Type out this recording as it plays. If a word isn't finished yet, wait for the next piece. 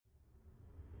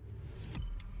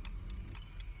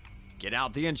Get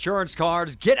out the insurance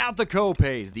cards, get out the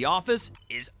copays. The office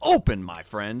is open, my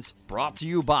friends. Brought to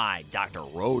you by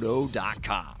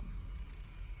drroto.com.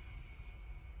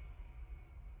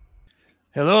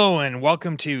 Hello and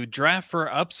welcome to Draft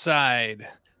for Upside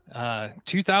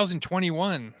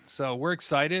 2021. So we're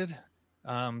excited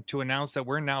to announce that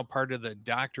we're now part of the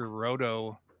Dr.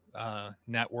 Roto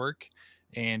network.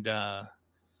 And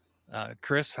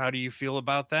Chris, how do you feel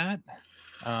about that?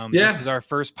 This is our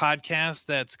first podcast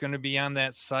that's going to be on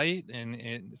that site, and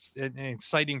it's an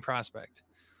exciting prospect.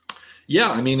 Yeah,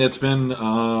 I mean, it's been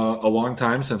a long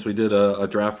time since we did a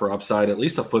Draft for Upside, at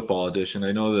least a football edition.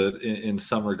 I know that in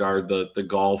some regard, the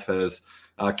golf has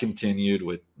continued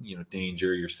with,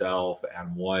 Danger, yourself,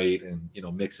 Adam White, and,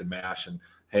 Mix and Mash. And,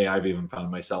 hey, I've even found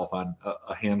myself on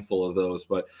a handful of those.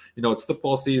 But, it's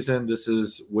football season. This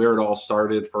is where it all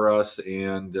started for us.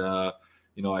 And,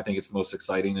 I think it's the most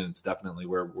exciting, and it's definitely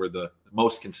where we're the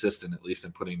most consistent, at least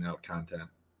in putting out content.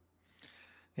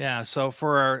 Yeah, so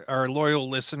for our loyal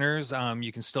listeners,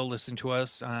 you can still listen to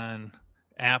us on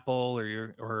Apple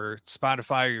or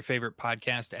Spotify or your favorite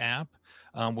podcast app.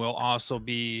 We'll also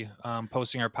be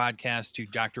posting our podcast to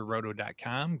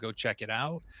drroto.com. Go check it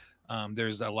out.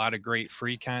 There's a lot of great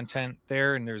free content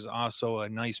there, and there's also a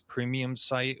nice premium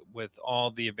site with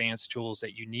all the advanced tools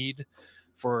that you need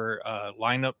for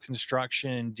lineup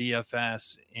construction,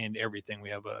 DFS, and everything. We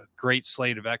have a great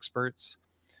slate of experts.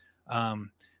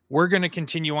 We're going to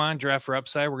continue on Draft for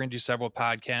Upside. We're going to do several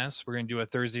podcasts. We're going to do a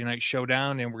Thursday night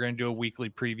showdown, and we're going to do a weekly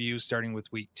preview starting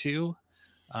with week 2.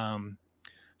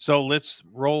 So let's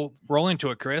roll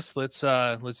into it, Chris. Let's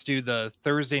do the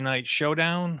Thursday night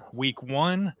showdown. Week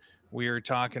 1, we are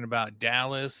talking about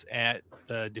Dallas at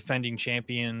the defending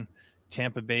champion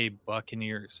Tampa Bay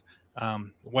Buccaneers.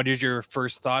 What is your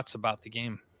first thoughts about the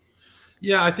game?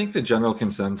 Yeah, I think the general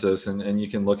consensus, and you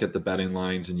can look at the betting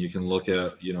lines and you can look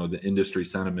at, the industry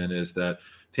sentiment, is that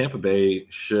Tampa Bay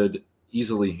should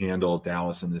easily handle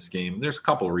Dallas in this game. There's a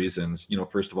couple of reasons.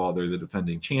 First of all, they're the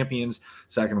defending champions.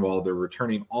 Second of all, they're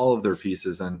returning all of their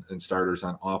pieces and starters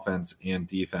on offense and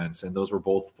defense. And those were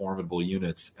both formidable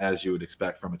units, as you would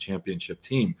expect from a championship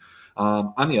team.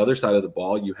 On the other side of the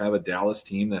ball, you have a Dallas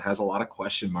team that has a lot of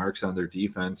question marks on their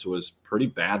defense. It was pretty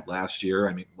bad last year.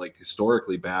 I mean, like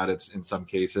historically bad it's in some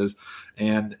cases.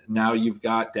 And now you've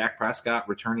got Dak Prescott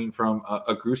returning from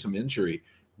a gruesome injury.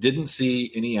 Didn't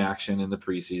see any action in the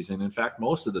preseason. In fact,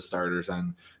 most of the starters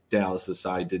on Dallas's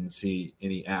side didn't see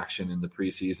any action in the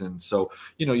preseason. So,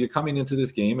 you're coming into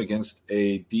this game against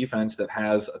a defense that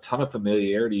has a ton of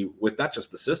familiarity with not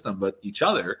just the system, but each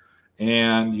other.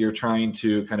 And you're trying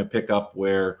to kind of pick up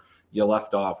where you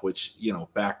left off, which,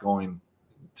 back going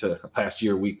to last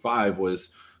year, week 5, was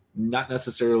not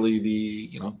necessarily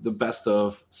the best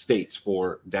of states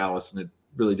for Dallas, and it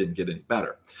really didn't get any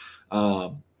better.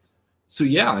 So,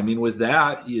 yeah, I mean, with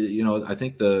that, I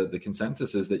think the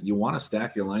consensus is that you want to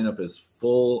stack your lineup as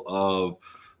full of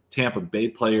Tampa Bay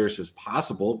players as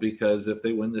possible, because if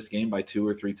they win this game by 2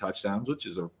 or 3 touchdowns, which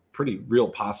is a pretty real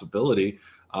possibility,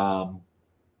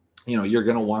 you're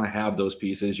going to want to have those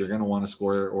pieces. You're going to want to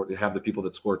score or have the people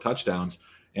that score touchdowns.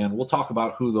 And we'll talk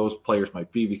about who those players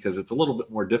might be, because it's a little bit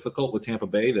more difficult with Tampa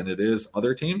Bay than it is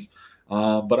other teams.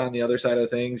 But on the other side of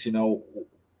things,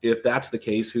 if that's the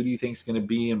case, who do you think is going to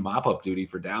be in mop-up duty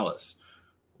for Dallas?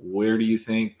 Where do you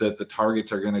think that the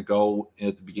targets are going to go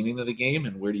at the beginning of the game,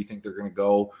 and where do you think they're going to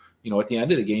go, at the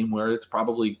end of the game, where it's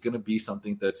probably going to be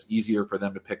something that's easier for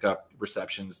them to pick up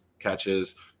receptions,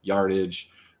 catches, yardage,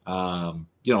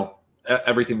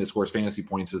 everything that scores fantasy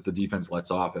points as the defense lets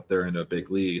off if they're in a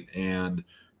big lead, and,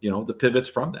 the pivots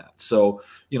from that. So,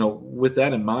 with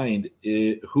that in mind,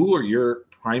 who are your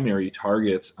primary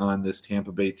targets on this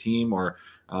Tampa Bay team, or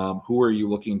who are you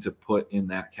looking to put in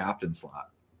that captain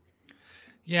slot?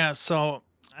 Yeah, so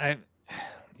I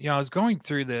was going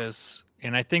through this,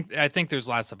 and I think there's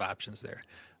lots of options there.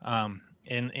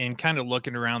 And kind of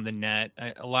looking around the net,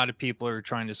 a lot of people are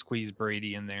trying to squeeze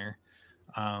Brady in there.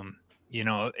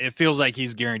 It feels like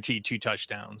he's guaranteed 2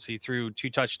 touchdowns. He threw 2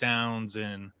 touchdowns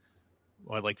in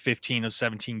 15 of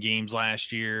 17 games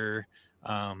last year.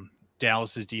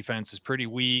 Dallas's defense is pretty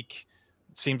weak.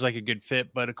 It seems like a good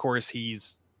fit, but of course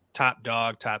he's top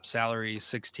dog, top salary,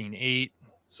 16.8.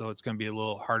 So it's going to be a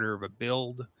little harder of a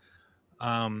build.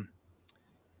 The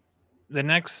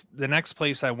next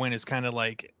place I went is kind of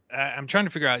like, I'm trying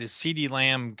to figure out, is CeeDee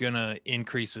Lamb going to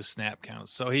increase his snap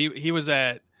counts? So he was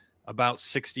at about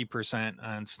 60%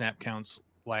 on snap counts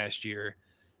last year.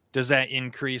 Does that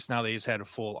increase now that he's had a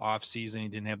full off season? He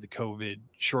didn't have the COVID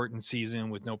shortened season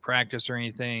with no practice or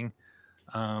anything.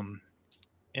 And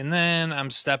then I'm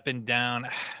stepping down.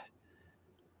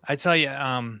 I tell you,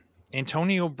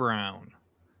 Antonio Brown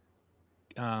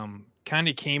kind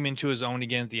of came into his own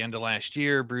again at the end of last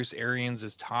year. Bruce Arians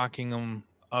is talking him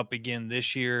up again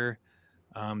this year.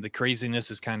 The craziness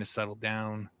has kind of settled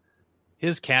down.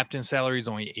 His captain salary is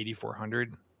only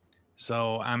 $8,400,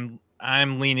 so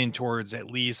I'm leaning towards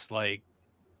at least like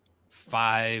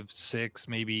 5, 6,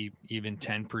 maybe even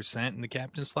 10% in the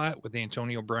captain slot with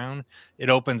Antonio Brown. It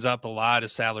opens up a lot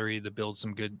of salary to build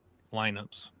some good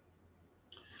lineups.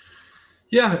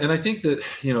 Yeah, and I think that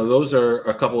those are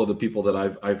a couple of the people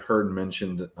that I've heard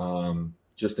mentioned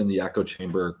just in the echo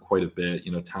chamber quite a bit.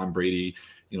 Tom Brady,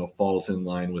 falls in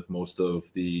line with most of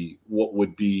the what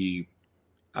would be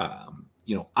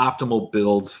optimal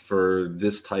builds for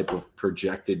this type of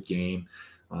projected game.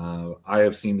 I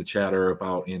have seen the chatter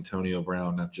about Antonio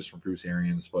Brown, not just from Bruce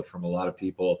Arians, but from a lot of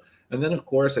people. And then, of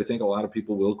course, I think a lot of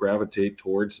people will gravitate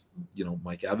towards,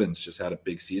 Mike Evans just had a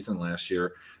big season last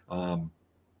year.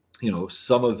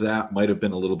 Some of that might have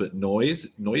been a little bit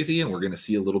noisy, and we're going to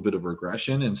see a little bit of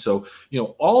regression. And so,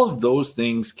 all of those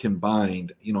things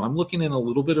combined, I'm looking in a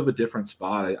little bit of a different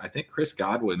spot. I think Chris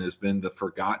Godwin has been the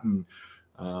forgotten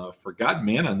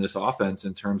man on this offense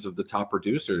in terms of the top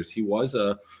producers. He was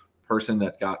a person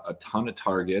that got a ton of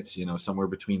targets, somewhere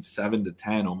between 7 to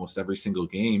 10 almost every single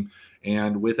game.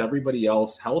 And with everybody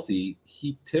else healthy,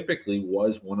 he typically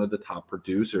was one of the top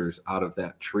producers out of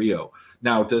that trio.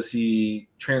 Now, does he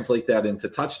translate that into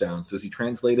touchdowns? Does he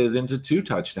translate it into 2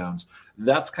 touchdowns?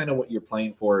 That's kind of what you're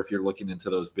playing for if you're looking into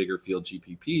those bigger field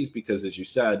GPPs, because as you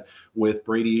said, with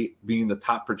Brady being the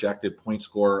top projected point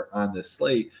scorer on this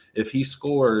slate, if he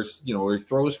scores, or he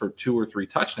throws for 2 or 3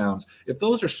 touchdowns, if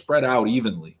those are spread out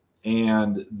evenly,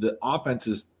 and the offense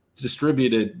is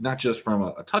distributed not just from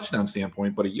a touchdown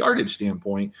standpoint, but a yardage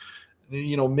standpoint,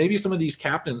 maybe some of these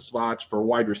captain spots for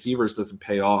wide receivers doesn't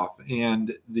pay off.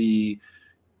 And the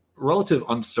relative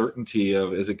uncertainty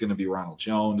of, is it going to be Ronald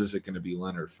Jones? Is it going to be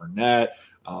Leonard Fournette?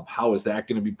 How is that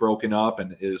going to be broken up?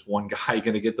 And is one guy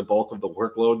going to get the bulk of the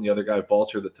workload and the other guy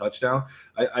vulture the touchdown?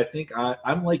 I think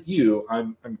I'm like you.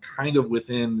 I'm kind of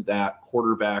within that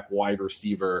quarterback wide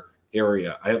receiver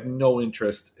area. I have no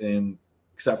interest in,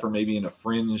 except for maybe in a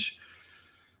fringe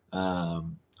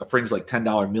like $10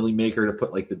 milli maker to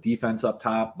put like the defense up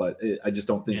top. But I just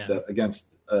don't think that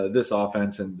against this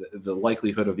offense and the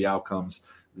likelihood of the outcomes,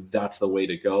 that's the way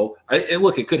to go. And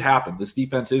look, it could happen. This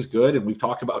defense is good, and we've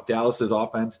talked about Dallas's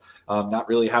offense not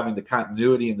really having the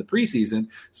continuity in the preseason.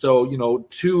 So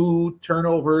 2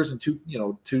 turnovers and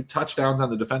 2 touchdowns on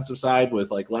the defensive side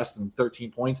with like less than 13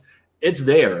 points. It's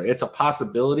there. It's a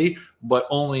possibility, but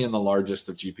only in the largest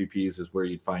of GPPs is where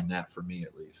you'd find that, for me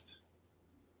at least.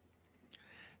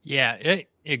 Yeah,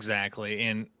 exactly.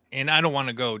 And I don't want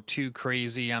to go too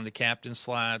crazy on the captain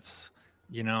slots.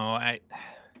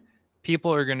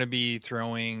 People are going to be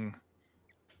throwing,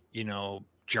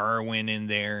 Jarwin in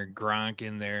there, Gronk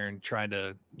in there, and try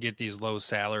to get these low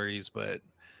salaries. But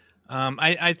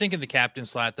I think in the captain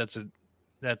slot, that's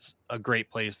a great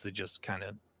place to just kind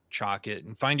of chalk it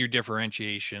and find your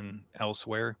differentiation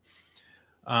elsewhere.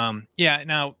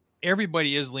 Now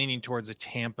everybody is leaning towards a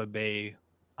Tampa Bay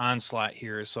onslaught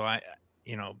here. So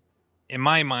in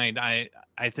my mind, I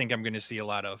think I'm going to see a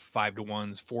lot of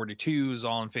 5-1s, 4-2s,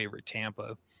 all in favor of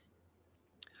Tampa.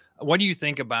 What do you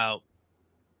think about,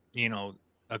 a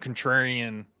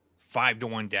contrarian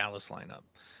 5-1 Dallas lineup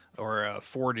or a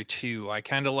 4-2? I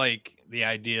kind of like the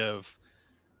idea of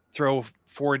throw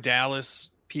 4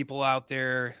 Dallas people out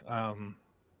there.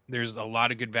 There's a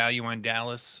lot of good value on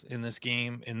Dallas in this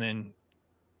game. And then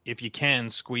if you can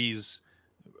squeeze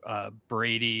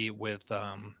Brady with,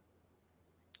 Brown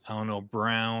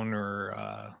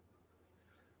or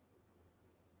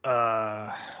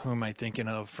who am I thinking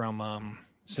of from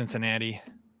Cincinnati?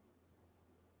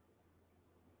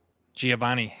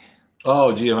 Giovanni.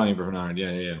 Oh, Giovanni Bernard.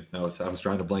 Yeah. I was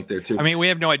trying to blank there too. I mean, we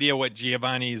have no idea what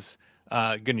Giovanni's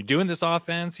going to do in this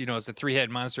offense, as a 3-head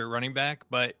monster at running back.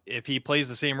 But if he plays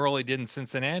the same role he did in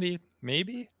Cincinnati,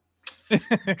 maybe.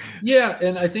 Yeah,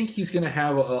 and I think he's going to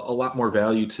have a lot more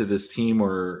value to this team,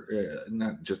 or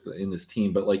not just in this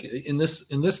team, but like in this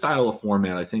style of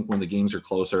format. I think when the games are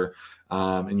closer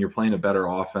and you're playing a better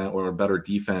offense or a better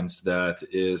defense that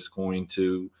is going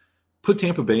to put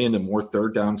Tampa Bay into more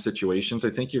third down situations,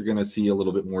 I think you're going to see a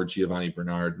little bit more Giovanni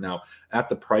Bernard. Now, at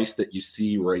the price that you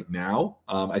see right now,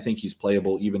 I think he's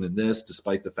playable even in this,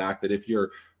 despite the fact that if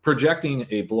you're projecting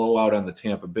a blowout on the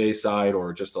Tampa Bay side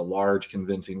or just a large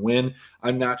convincing win,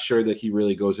 I'm not sure that he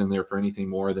really goes in there for anything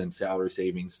more than salary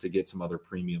savings to get some other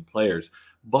premium players.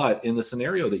 But in the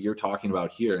scenario that you're talking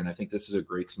about here, and I think this is a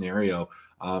great scenario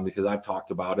because I've talked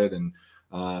about it, and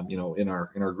In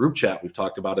our group chat, we've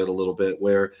talked about it a little bit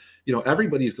where,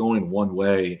 everybody's going one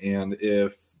way. And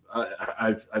if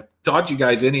I've taught you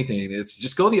guys anything, it's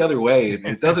just go the other way.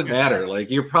 It doesn't matter. Like,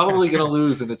 you're probably going to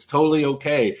lose and it's totally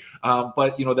okay.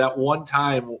 But that one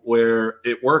time where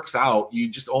it works out, you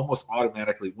just almost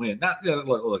automatically win.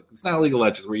 Look, it's not League of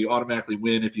Legends where you automatically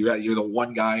win if you're the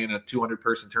one guy in a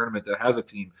 200-person tournament that has a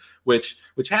team, which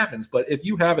happens. But if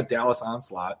you have a Dallas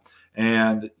Onslaught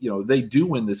and, they do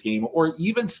win this game or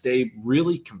even stay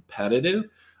really competitive,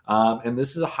 and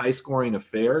this is a high-scoring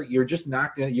affair, you're just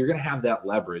not going to – you're going to have that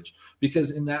leverage,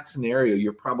 because in that scenario,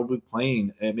 you're probably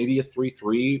playing maybe a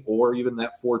 3-3 or even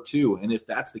that 4-2. And if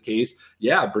that's the case,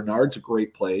 yeah, Bernard's a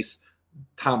great place.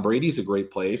 Tom Brady's a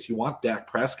great place. You want Dak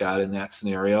Prescott in that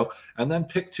scenario, and then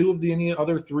pick two of any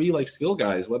other three skill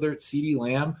guys, whether it's CeeDee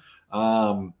Lamb,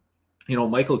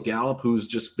 Michael Gallup, who's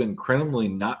just been criminally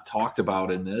not talked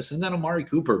about in this, and then Amari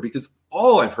Cooper, because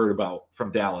all I've heard about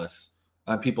from Dallas –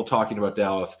 people talking about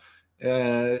Dallas,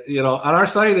 on our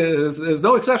site is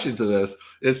no exception to this.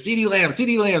 Is CeeDee Lamb,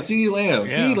 CeeDee Lamb, CeeDee Lamb,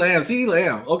 yeah. CeeDee Lamb, CeeDee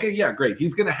Lamb. Okay, yeah, great.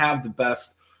 He's going to have the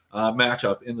best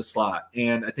matchup in the slot,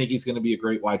 and I think he's going to be a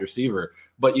great wide receiver.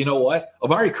 But you know what?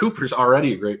 Amari Cooper's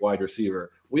already a great wide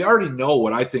receiver. We already know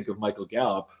what I think of Michael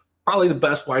Gallup, probably the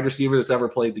best wide receiver that's ever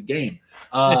played the game.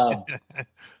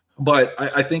 But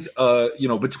I think,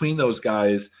 between those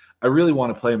guys, I really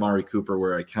want to play Amari Cooper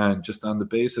where I can, just on the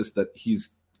basis that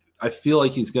I feel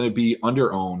like he's going to be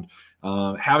under-owned.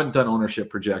 Haven't done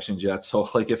ownership projections yet. So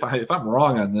if I'm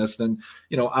wrong on this, then,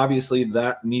 obviously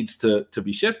that needs to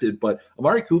be shifted. But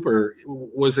Amari Cooper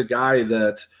was a guy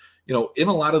that, in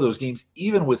a lot of those games,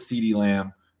 even with CeeDee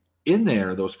Lamb in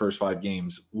there, those first 5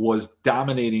 games, was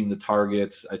dominating the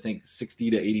targets, I think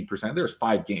 60 to 80%. There's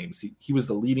 5 games. He was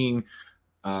the leading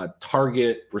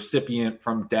target recipient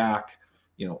from Dak.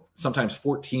 Sometimes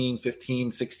 14,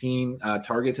 15, 16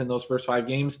 targets in those first 5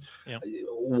 games. Yeah.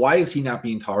 Why is he not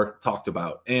being talked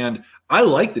about? And I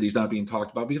like that he's not being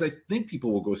talked about, because I think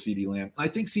people will go CeeDee Lamb. I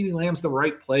think CeeDee Lamb's the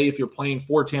right play if you're playing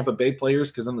 4 Tampa Bay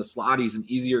players, because in the slot, he's an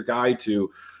easier guy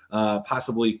to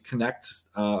possibly connect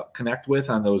with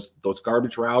on those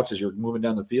garbage routes as you're moving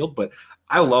down the field. But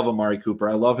I love Amari Cooper.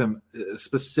 I love him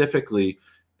specifically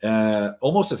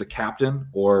almost as a captain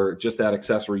or just that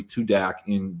accessory to Dak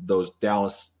in those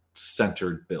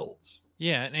Dallas-centered builds.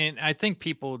 Yeah, and I think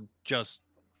people just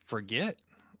forget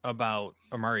about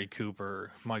Amari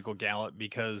Cooper, Michael Gallup,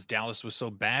 because Dallas was so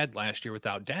bad last year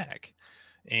without Dak,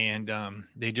 and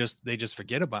they just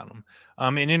forget about him.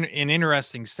 And an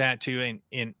interesting stat too,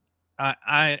 and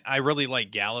I really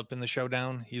like Gallup in the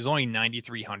showdown. He's only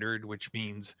 9,300, which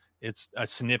means it's a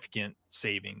significant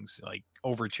savings, like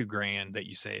over $2,000 that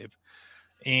you save.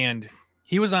 And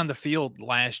he was on the field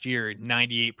last year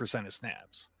 98% of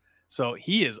snaps. So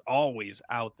he is always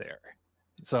out there.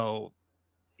 So,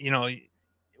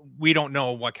 we don't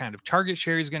know what kind of target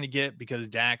share he's going to get because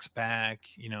Dak's back.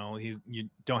 You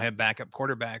don't have backup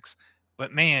quarterbacks.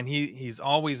 But man, he's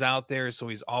always out there, so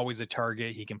he's always a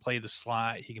target. He can play the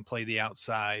slot, he can play the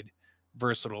outside,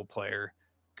 versatile player,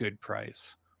 good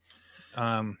price.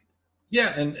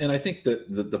 Yeah, and I think that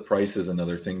the price is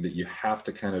another thing that you have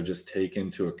to kind of just take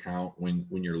into account when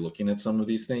you're looking at some of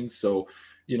these things. So,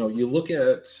 you look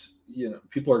at,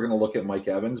 people are going to look at Mike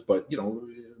Evans, but,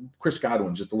 Chris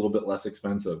Godwin's just a little bit less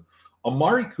expensive.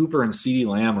 Amari Cooper and CeeDee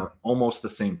Lamb are almost the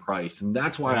same price, and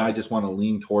that's why I just want to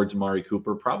lean towards Amari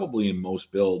Cooper probably in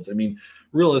most builds. I mean,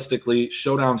 realistically,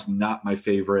 Showdown's not my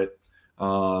favorite.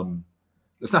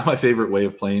 It's not my favorite way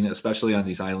of playing, especially on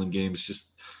these island games. Just,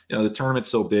 the tournament's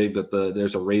so big that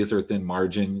there's a razor thin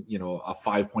margin. A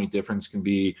 5-point difference can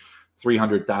be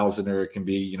 300,000, or it can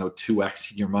be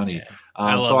 2x your money. Yeah.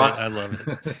 I love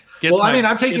it.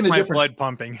 I'm taking my blood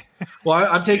pumping.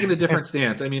 I'm taking a different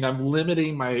stance. I mean, I'm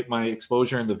limiting my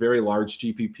exposure in the very large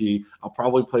GPP. I'll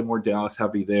probably play more Dallas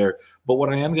heavy there, but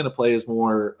what I am going to play is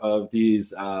more of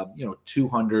these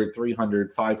 200,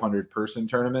 300, 500 person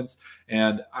tournaments.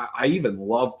 And I even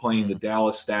love playing the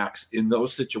Dallas stacks in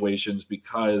those situations,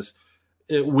 because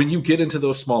when you get into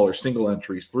those smaller single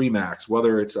entries, 3 max,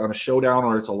 whether it's on a showdown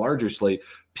or it's a larger slate,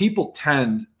 people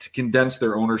tend to condense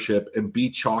their ownership and be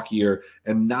chalkier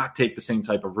and not take the same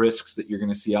type of risks that you're going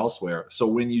to see elsewhere. So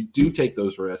when you do take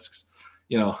those risks,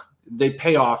 they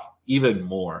pay off even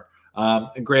more.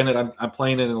 And granted, I'm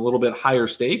playing in a little bit higher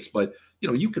stakes, but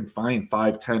you can find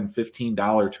 $5, $10,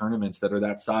 $15 tournaments that are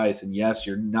that size. And yes,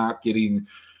 you're not getting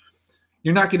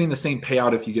the same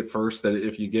payout if you get first that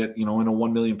if you get, in a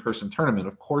 1 million person tournament.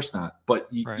 Of course not. But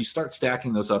you start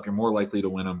stacking those up, you're more likely to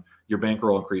win them. Your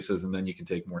bankroll increases, and then you can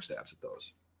take more stabs at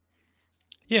those.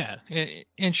 Yeah.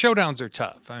 And showdowns are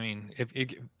tough. I mean,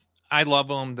 I love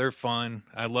them. They're fun.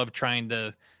 I love trying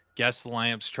to guess the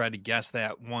lineups, try to guess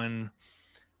that one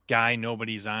guy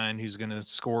nobody's on who's going to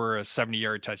score a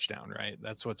 70-yard touchdown, right?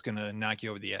 That's what's going to knock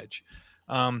you over the edge.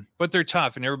 But they're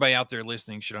tough, and everybody out there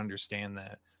listening should understand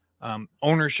that.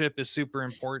 Ownership is super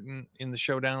important in the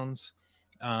showdowns.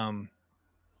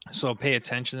 So pay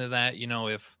attention to that. You know,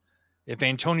 if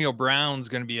Antonio Brown's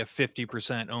going to be a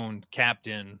 50% owned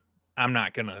captain, I'm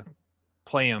not going to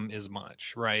play him as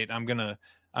much, right? I'm going to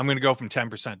go from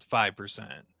 10% to 5%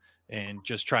 and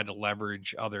just try to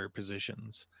leverage other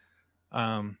positions.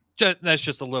 That's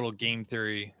just a little game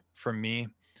theory from me.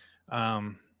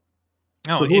 So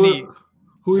who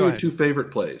are your two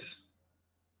favorite plays?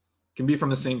 Can be from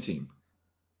the same team.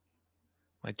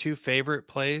 My two favorite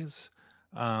plays.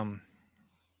 I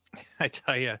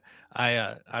tell you,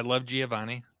 I love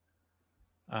Giovanni.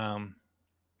 I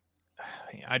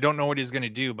don't know what he's going to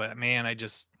do, but man, I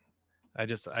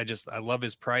love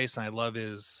his price and I love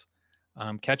his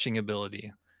catching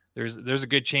ability. There's a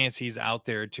good chance he's out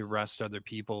there to rest other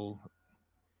people.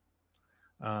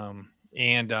 I'm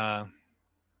going to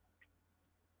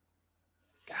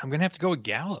have to go with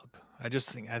Gallup. I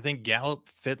think Gallup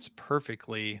fits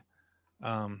perfectly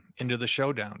into the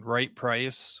showdown. Right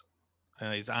price.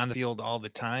 He's on the field all the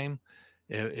time.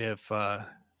 If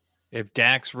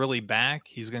Dak's really back,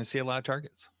 he's going to see a lot of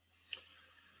targets.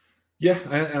 Yeah,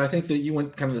 and I think that you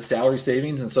went kind of the salary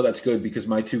savings, and so that's good because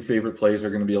my two favorite plays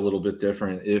are going to be a little bit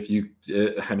different. If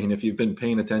you've been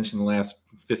paying attention the last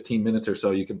 15 minutes or so,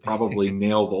 you can probably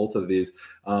nail both of these.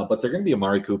 But they're going to be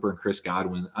Amari Cooper and Chris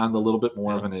Godwin on the little bit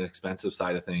more of an expensive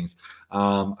side of things.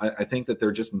 I think that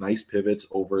they're just nice pivots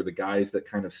over the guys that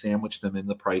kind of sandwich them in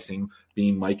the pricing,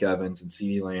 being Mike Evans and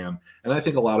CeeDee Lamb. And I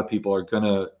think a lot of people are going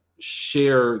to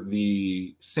share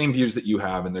the same views that you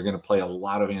have, and they're going to play a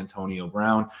lot of Antonio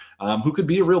Brown, who could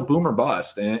be a real boomer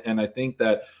bust. And I think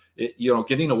that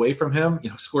getting away from him,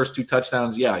 scores 2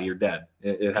 touchdowns, yeah, you're dead.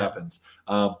 It happens.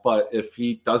 But if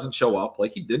he doesn't show up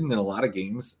like he didn't in a lot of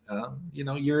games,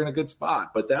 you're in a good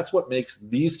spot. But that's what makes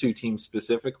these two teams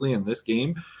specifically in this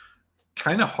game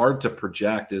kind of hard to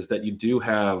project, is that you do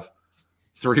have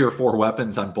 3 or 4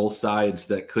 weapons on both sides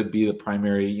that could be the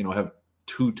primary, have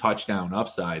 2 touchdown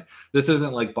upside. This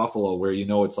isn't like Buffalo where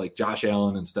it's like Josh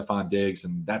Allen and Stephon Diggs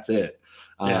and that's it.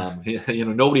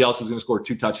 Nobody else is going to score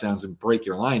 2 touchdowns and break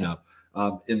your lineup.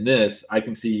 In this, I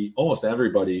can see almost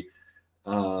everybody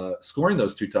scoring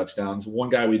those 2 touchdowns. One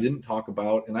guy we didn't talk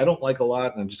about, and I don't like a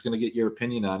lot, and I'm just going to get your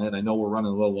opinion on it. I know we're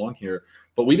running a little long here,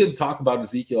 but we didn't talk about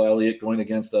Ezekiel Elliott going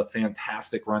against a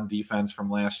fantastic run defense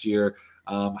from last year.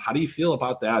 How do you feel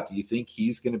about that? Do you think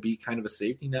he's going to be kind of a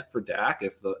safety net for Dak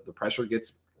if the pressure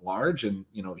gets large? And,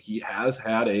 he has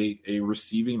had a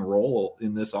receiving role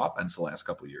in this offense the last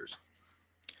couple of years.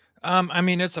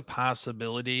 It's a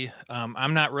possibility.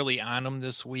 I'm not really on him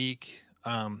this week.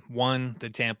 1, the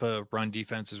Tampa run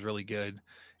defense is really good.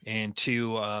 And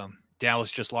 2,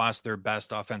 Dallas just lost their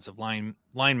best offensive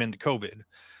lineman to COVID.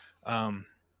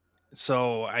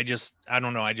 So I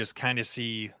don't know. I just kind of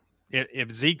see it.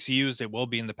 If Zeke's used, it will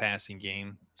be in the passing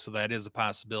game. So that is a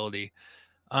possibility.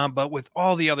 But with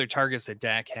all the other targets that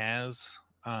Dak has,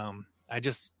 I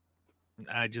just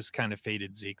kind of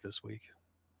faded Zeke this week.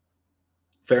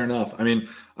 Fair enough.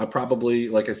 I probably,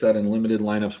 like I said, in limited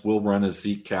lineups will run a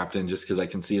Zeke captain just because I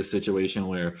can see a situation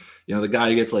where, the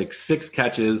guy gets like 6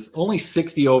 catches, only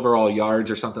 60 overall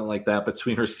yards or something like that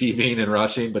between receiving and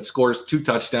rushing, but scores 2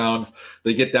 touchdowns.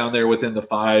 They get down there within the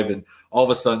 5 and all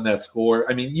of a sudden that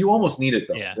score, you almost need it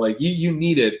though. Yeah. Like you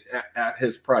need it at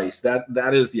his price.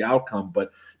 That is the outcome,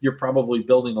 but you're probably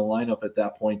building a lineup at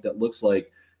that point that looks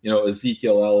like,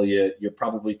 Ezekiel Elliott. You're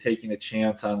probably taking a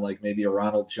chance on like maybe a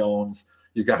Ronald Jones.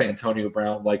 You've got Antonio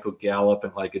Brown, Michael Gallup,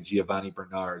 and like a Giovanni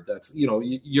Bernard. That's,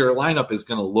 your lineup is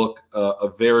going to look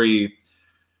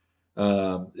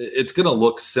it's going to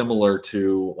look similar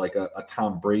to like a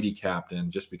Tom Brady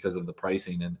captain just because of the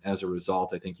pricing. And as a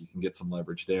result, I think you can get some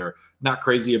leverage there. Not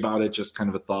crazy about it, just kind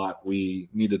of a thought. We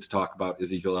needed to talk about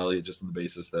Ezekiel Elliott just on the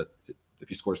basis that if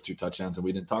he scores 2 touchdowns and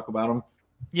we didn't talk about him.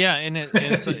 Yeah, and it's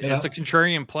a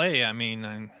contrarian play.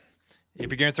 If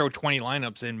you're going to throw 20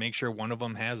 lineups in, make sure one of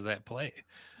them has that play,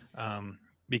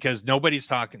 because nobody's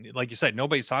talking, like you said,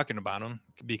 nobody's talking about them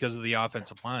because of the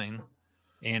offensive line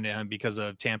and because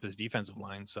of Tampa's defensive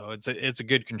line. So it's a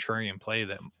good contrarian play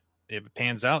that if it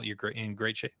pans out, you're in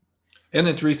great shape. And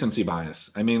it's recency bias.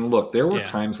 Look, there were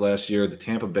times last year that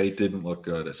Tampa Bay didn't look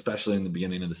good, especially in the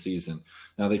beginning of the season.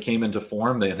 Now they came into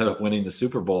form. They ended up winning the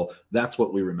Super Bowl. That's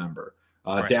what we remember.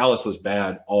 Right. Dallas was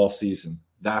bad all season.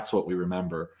 That's what we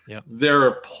remember. Yep. There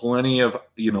are plenty of,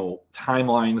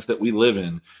 timelines that we live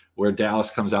in where Dallas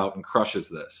comes out and crushes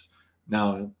this.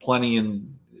 Now, plenty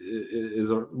is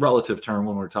a relative term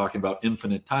when we're talking about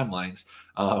infinite timelines.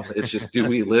 It's just, do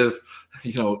we live,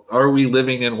 are we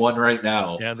living in one right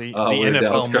now? Yeah, the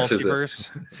NFL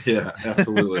multiverse. Yeah,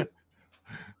 absolutely.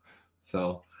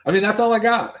 So, I mean, that's all I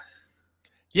got.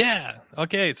 Yeah.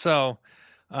 Okay. So,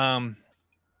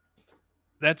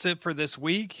 that's it for this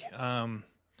week.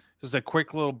 Just a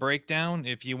quick little breakdown.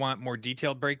 If you want more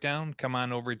detailed breakdown, come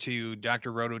on over to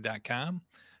drroto.com.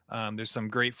 There's some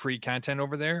great free content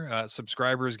over there.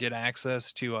 Subscribers get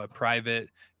access to a private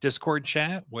Discord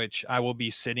chat, which I will be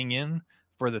sitting in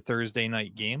for the Thursday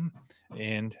night game.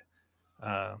 And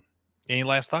any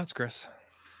last thoughts, Chris?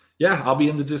 Yeah, I'll be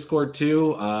in the Discord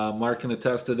too. Mark can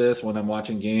attest to this. When I'm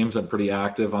watching games, I'm pretty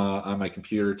active on my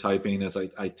computer typing as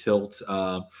I tilt.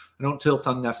 I don't tilt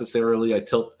unnecessarily. I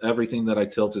tilt everything that I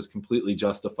tilt is completely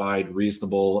justified,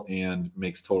 reasonable, and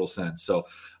makes total sense. So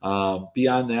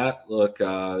beyond that, look,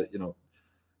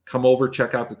 come over,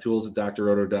 check out the tools at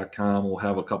drroto.com. We'll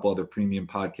have a couple other premium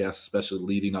podcasts, especially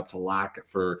leading up to lock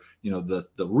for,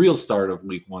 the real start of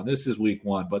week one. This is week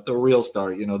one, but the real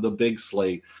start, the big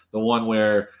slate, the one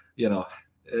where,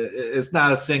 it's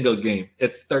not a single game.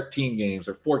 It's 13 games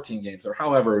or 14 games or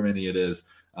however many it is.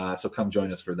 So come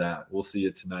join us for that. We'll see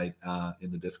you tonight in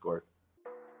the Discord.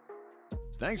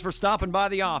 Thanks for stopping by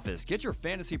the office. Get your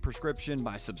fantasy prescription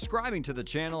by subscribing to the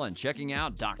channel and checking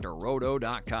out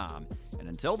drroto.com. And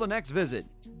until the next visit,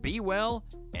 be well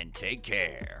and take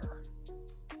care.